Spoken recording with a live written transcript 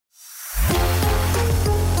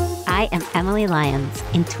I am Emily Lyons.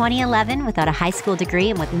 In 2011, without a high school degree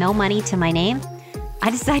and with no money to my name, I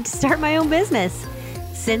decided to start my own business.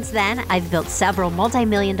 Since then, I've built several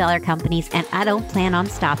multi-million-dollar companies, and I don't plan on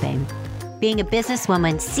stopping. Being a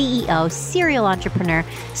businesswoman, CEO, serial entrepreneur,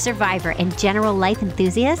 survivor, and general life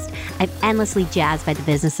enthusiast, I'm endlessly jazzed by the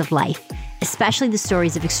business of life, especially the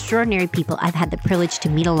stories of extraordinary people I've had the privilege to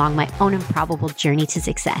meet along my own improbable journey to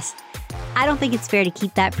success. I don't think it's fair to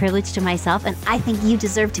keep that privilege to myself, and I think you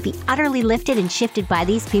deserve to be utterly lifted and shifted by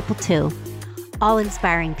these people too. All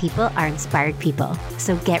inspiring people are inspired people,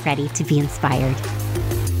 so get ready to be inspired.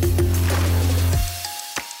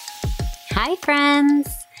 Hi, friends.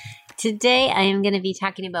 Today, I am going to be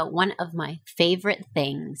talking about one of my favorite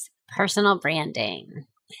things, personal branding.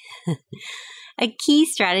 A key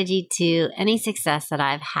strategy to any success that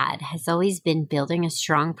I've had has always been building a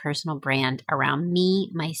strong personal brand around me,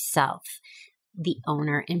 myself, the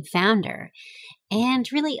owner and founder,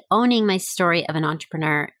 and really owning my story of an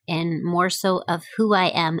entrepreneur and more so of who I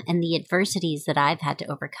am and the adversities that I've had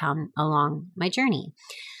to overcome along my journey.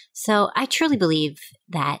 So I truly believe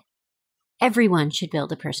that everyone should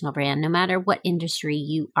build a personal brand, no matter what industry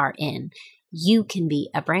you are in. You can be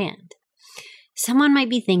a brand. Someone might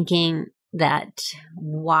be thinking that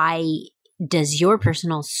why does your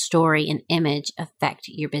personal story and image affect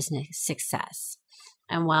your business success?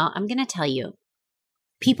 And well, I'm going to tell you,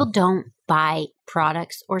 people don't buy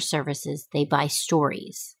products or services, they buy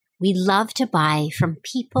stories. We love to buy from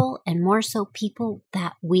people, and more so people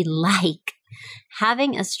that we like.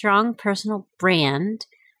 Having a strong personal brand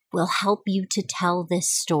will help you to tell this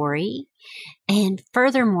story. And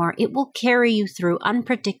furthermore, it will carry you through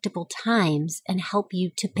unpredictable times and help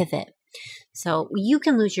you to pivot. So you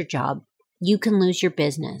can lose your job. You can lose your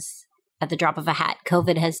business at the drop of a hat.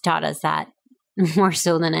 COVID has taught us that more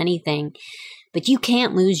so than anything. But you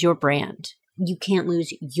can't lose your brand. You can't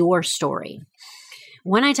lose your story.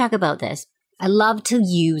 When I talk about this, I love to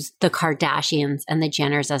use the Kardashians and the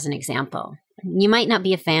Jenners as an example. You might not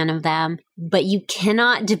be a fan of them, but you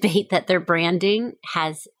cannot debate that their branding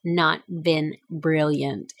has not been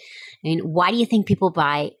brilliant. I mean, why do you think people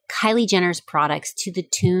buy Kylie Jenner's products to the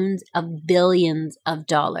tunes of billions of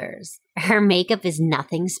dollars? Her makeup is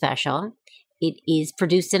nothing special. It is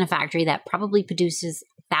produced in a factory that probably produces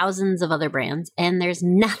thousands of other brands, and there's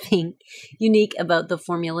nothing unique about the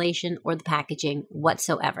formulation or the packaging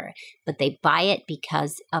whatsoever. But they buy it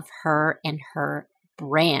because of her and her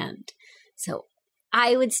brand. So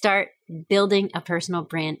I would start building a personal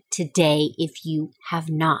brand today if you have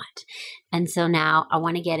not. And so now I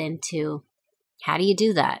want to get into how do you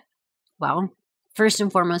do that? Well, first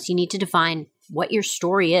and foremost, you need to define what your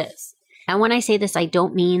story is. And when I say this, I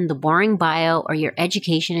don't mean the boring bio or your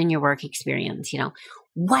education and your work experience.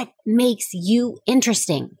 What makes you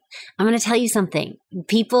interesting? I'm going to tell you something.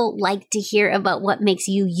 People like to hear about what makes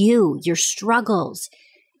you you, your struggles.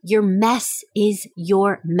 Your mess is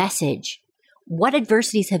your message. What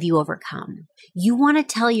adversities have you overcome? You want to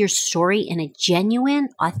tell your story in a genuine,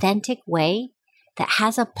 authentic way that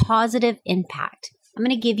has a positive impact. I'm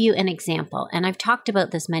going to give you an example, and I've talked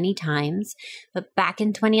about this many times, but back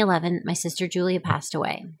in 2011, my sister Julia passed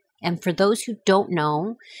away. And for those who don't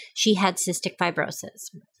know, she had cystic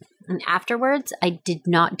fibrosis. And afterwards, I did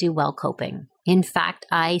not do well coping. In fact,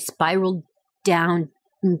 I spiraled down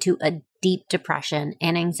into a deep depression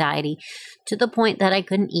and anxiety to the point that I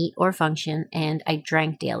couldn't eat or function, and I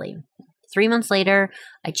drank daily. 3 months later,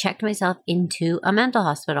 I checked myself into a mental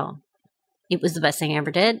hospital. It was the best thing I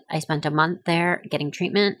ever did. I spent a month there getting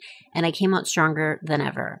treatment, and I came out stronger than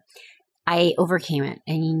ever. I overcame it,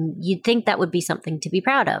 and you'd think that would be something to be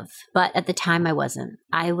proud of. But at the time, I wasn't.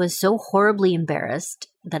 I was so horribly embarrassed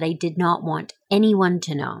that I did not want anyone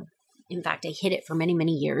to know. In fact, I hid it for many,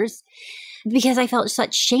 many years because I felt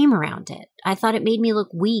such shame around it. I thought it made me look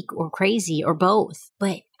weak or crazy or both.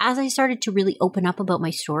 But as I started to really open up about my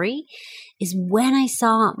story is when I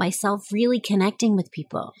saw myself really connecting with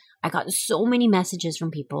people. I got so many messages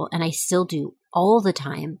from people, and I still do all the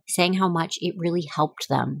time, saying how much it really helped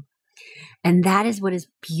them. And that is what is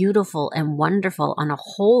beautiful and wonderful on a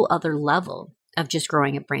whole other level of just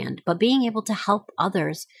growing a brand, but being able to help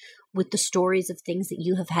others with the stories of things that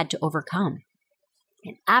you have had to overcome.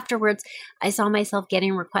 And afterwards, I saw myself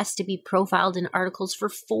getting requests to be profiled in articles for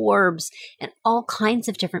Forbes and all kinds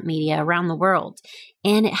of different media around the world.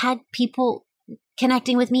 And it had people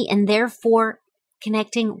connecting with me and therefore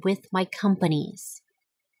connecting with my companies.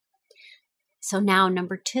 So now,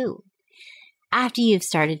 number 2, after you've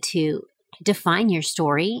started to define your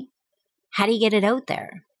story, how do you get it out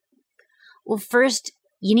there? Well, first,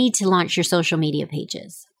 you need to launch your social media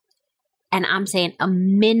pages. And I'm saying a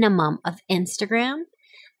minimum of Instagram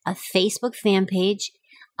a Facebook fan page,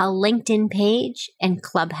 a LinkedIn page, and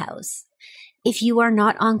Clubhouse. If you are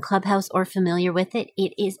not on Clubhouse or familiar with it,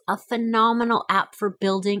 it is a phenomenal app for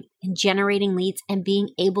building and generating leads and being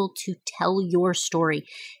able to tell your story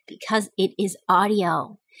because it is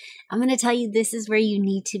audio. I'm going to tell you, this is where you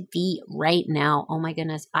need to be right now. Oh my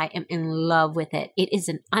goodness, I am in love with it. It is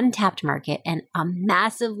an untapped market and a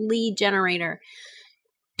massive lead generator.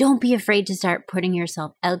 Don't be afraid to start putting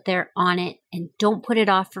yourself out there on it, and don't put it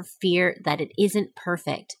off for fear that it isn't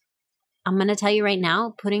perfect. I'm going to tell you right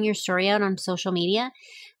now, putting your story out on social media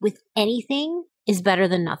with anything is better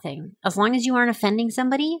than nothing. As long as you aren't offending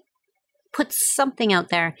somebody, put something out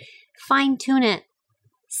there, fine tune it,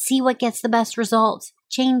 see what gets the best results,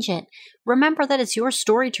 change it. Remember that it's your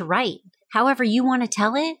story to write. However you want to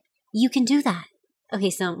tell it, you can do that.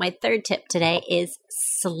 Okay, so my third tip today is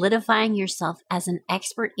solidifying yourself as an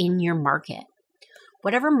expert in your market.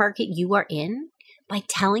 Whatever market you are in, by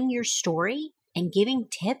telling your story and giving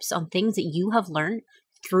tips on things that you have learned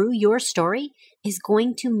through your story is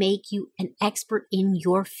going to make you an expert in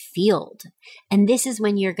your field. And this is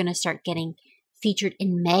when you're going to start getting featured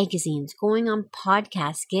in magazines, going on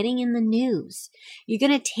podcasts, getting in the news. You're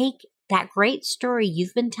going to take that great story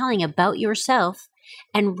you've been telling about yourself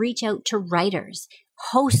and reach out to writers,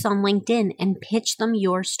 hosts on LinkedIn, and pitch them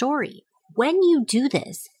your story. When you do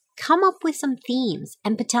this, come up with some themes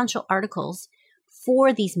and potential articles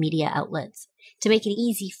for these media outlets to make it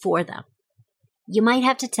easy for them. You might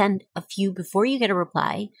have to send a few before you get a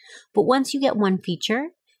reply, but once you get one feature,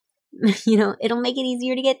 it'll make it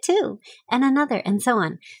easier to get two and another and so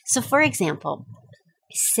on. So for example,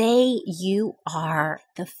 say you are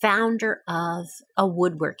the founder of a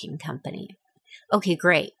woodworking company. Okay,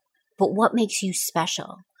 great. But what makes you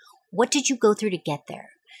special? What did you go through to get there?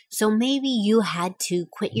 So maybe you had to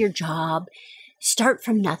quit your job, start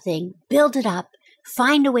from nothing, build it up,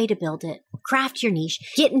 find a way to build it, craft your niche,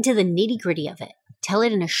 get into the nitty-gritty of it, tell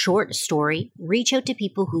it in a short story, reach out to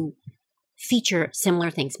people who feature similar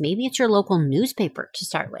things. Maybe it's your local newspaper to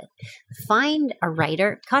start with. Find a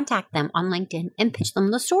writer, contact them on LinkedIn, and pitch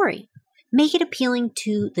them the story. Make it appealing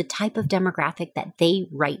to the type of demographic that they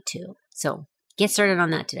write to. So get started on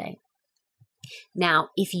that today. Now,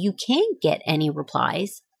 if you can't get any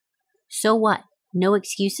replies, so what? No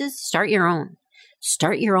excuses. Start your own.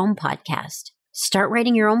 Start your own podcast. Start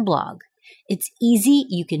writing your own blog. It's easy.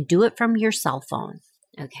 You can do it from your cell phone.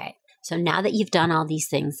 Okay. So now that you've done all these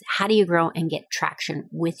things, how do you grow and get traction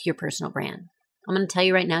with your personal brand? I'm going to tell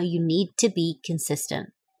you right now, you need to be consistent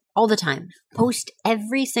all the time. Post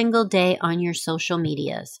every single day on your social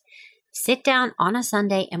medias. Sit down on a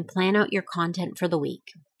Sunday and plan out your content for the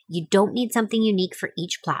week. You don't need something unique for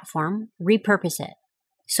each platform. Repurpose it.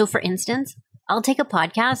 So for instance, I'll take a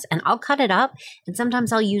podcast and I'll cut it up, and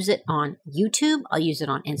sometimes I'll use it on YouTube. I'll use it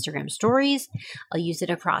on Instagram stories. I'll use it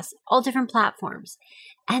across all different platforms.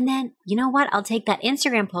 And then, you know what? I'll take that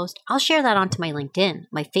Instagram post. I'll share that onto my LinkedIn,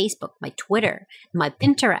 my Facebook, my Twitter, my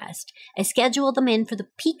Pinterest. I schedule them in for the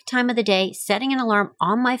peak time of the day, setting an alarm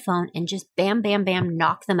on my phone, and just bam, bam, bam,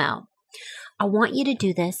 knock them out. I want you to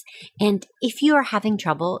do this. And if you are having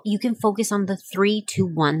trouble, you can focus on the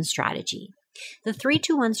 3-2-1 strategy. The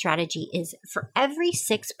 3-2-1 strategy is for every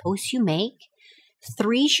 6 posts you make,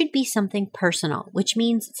 3 should be something personal, which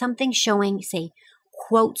means something showing, say,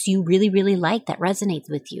 quotes you really, really like that resonates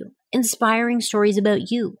with you, inspiring stories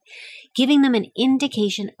about you, giving them an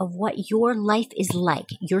indication of what your life is like,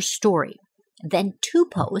 your story. Then 2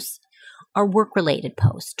 posts are work-related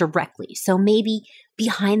posts directly. So maybe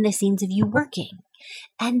behind the scenes of you working.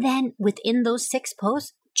 And then within those 6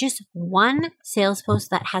 posts, just 1 sales post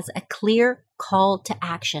that has a clear call to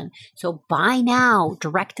action. So buy now,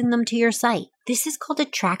 directing them to your site. This is called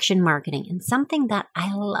attraction marketing, and something that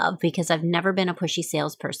I love because I've never been a pushy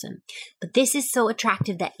salesperson. But this is so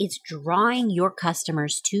attractive that it's drawing your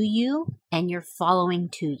customers to you and your following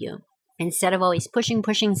to you. Instead of always pushing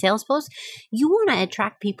sales posts, you want to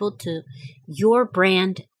attract people to your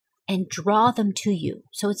brand and draw them to you.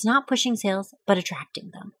 So it's not pushing sales, but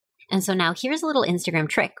attracting them. And so now here's a little Instagram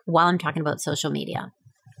trick while I'm talking about social media.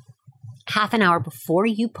 Half an hour before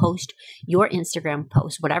you post your Instagram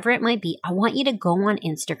post, whatever it might be, I want you to go on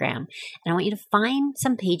Instagram and I want you to find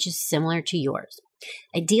some pages similar to yours.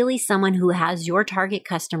 Ideally, someone who has your target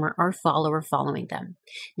customer or follower following them.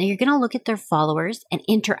 Now, you're going to look at their followers and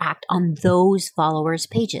interact on those followers'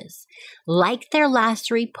 pages. Like their last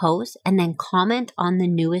 3 posts and then comment on the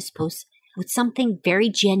newest posts with something very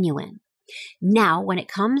genuine. Now, when it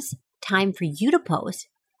comes time for you to post,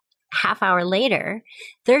 half hour later,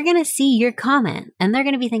 they're going to see your comment and they're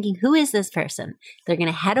going to be thinking, who is this person? They're going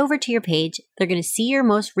to head over to your page. They're going to see your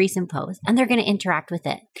most recent post and they're going to interact with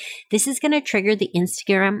it. This is going to trigger the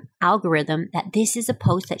Instagram algorithm that this is a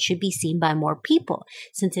post that should be seen by more people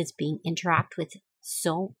since it's being interacted with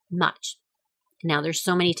so much. Now, there's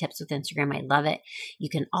so many tips with Instagram. I love it. You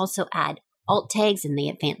can also add alt tags in the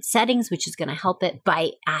advanced settings, which is going to help it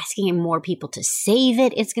by asking more people to save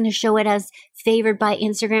it. It's going to show it as favored by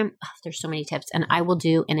Instagram. Oh, there's so many tips, and I will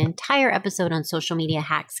do an entire episode on social media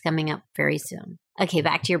hacks coming up very soon. Okay,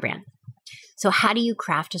 back to your brand. So how do you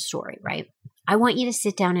craft a story, right? I want you to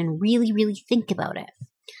sit down and really, really think about it.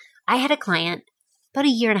 I had a client about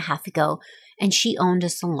 1.5 years ago, and she owned a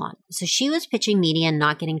salon. So she was pitching media and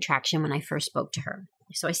not getting traction when I first spoke to her.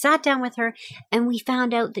 So I sat down with her and we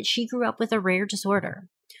found out that she grew up with a rare disorder.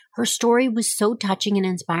 Her story was so touching and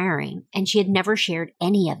inspiring, and she had never shared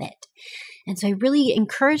any of it. And so I really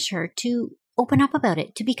encouraged her to open up about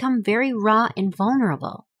it, to become very raw and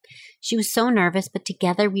vulnerable. She was so nervous, but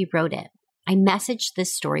together we wrote it. I messaged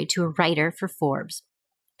this story to a writer for Forbes.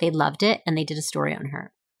 They loved it and they did a story on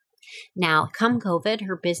her. Now, come COVID,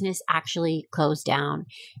 her business actually closed down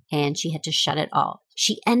and she had to shut it all.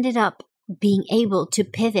 She ended up being able to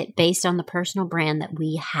pivot based on the personal brand that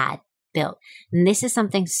we had built. And this is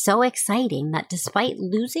something so exciting that despite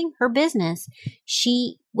losing her business,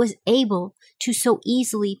 she was able to so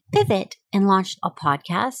easily pivot and launch a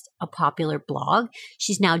podcast, a popular blog.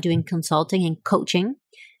 She's now doing consulting and coaching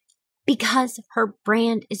because her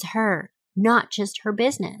brand is her, not just her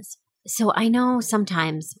business. So I know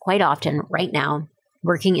sometimes, quite often right now,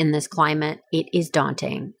 working in this climate, it is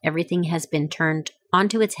daunting. Everything has been turned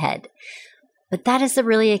onto its head. But that is the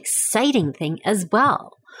really exciting thing as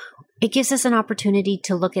well. It gives us an opportunity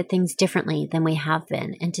to look at things differently than we have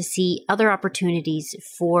been and to see other opportunities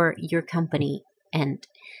for your company. And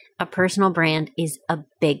a personal brand is a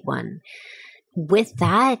big one. With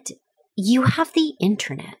that, you have the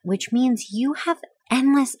internet, which means you have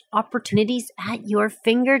endless opportunities at your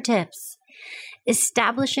fingertips.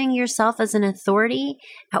 Establishing yourself as an authority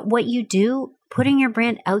at what you do, putting your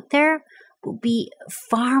brand out there, will be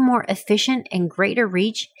far more efficient and greater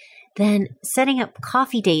reach than setting up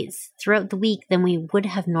coffee dates throughout the week than we would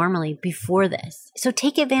have normally before this. So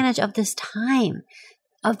take advantage of this time,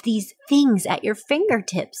 of these things at your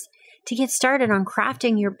fingertips to get started on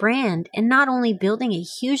crafting your brand and not only building a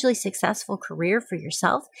hugely successful career for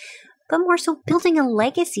yourself, but more so building a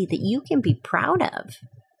legacy that you can be proud of.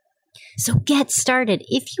 So get started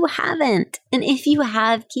if you haven't. And if you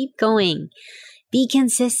have, keep going. Be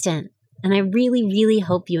consistent. And I really, really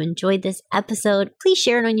hope you enjoyed this episode. Please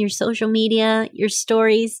share it on your social media, your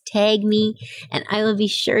stories, tag me, and I will be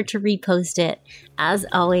sure to repost it. As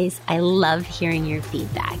always, I love hearing your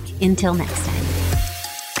feedback. Until next time.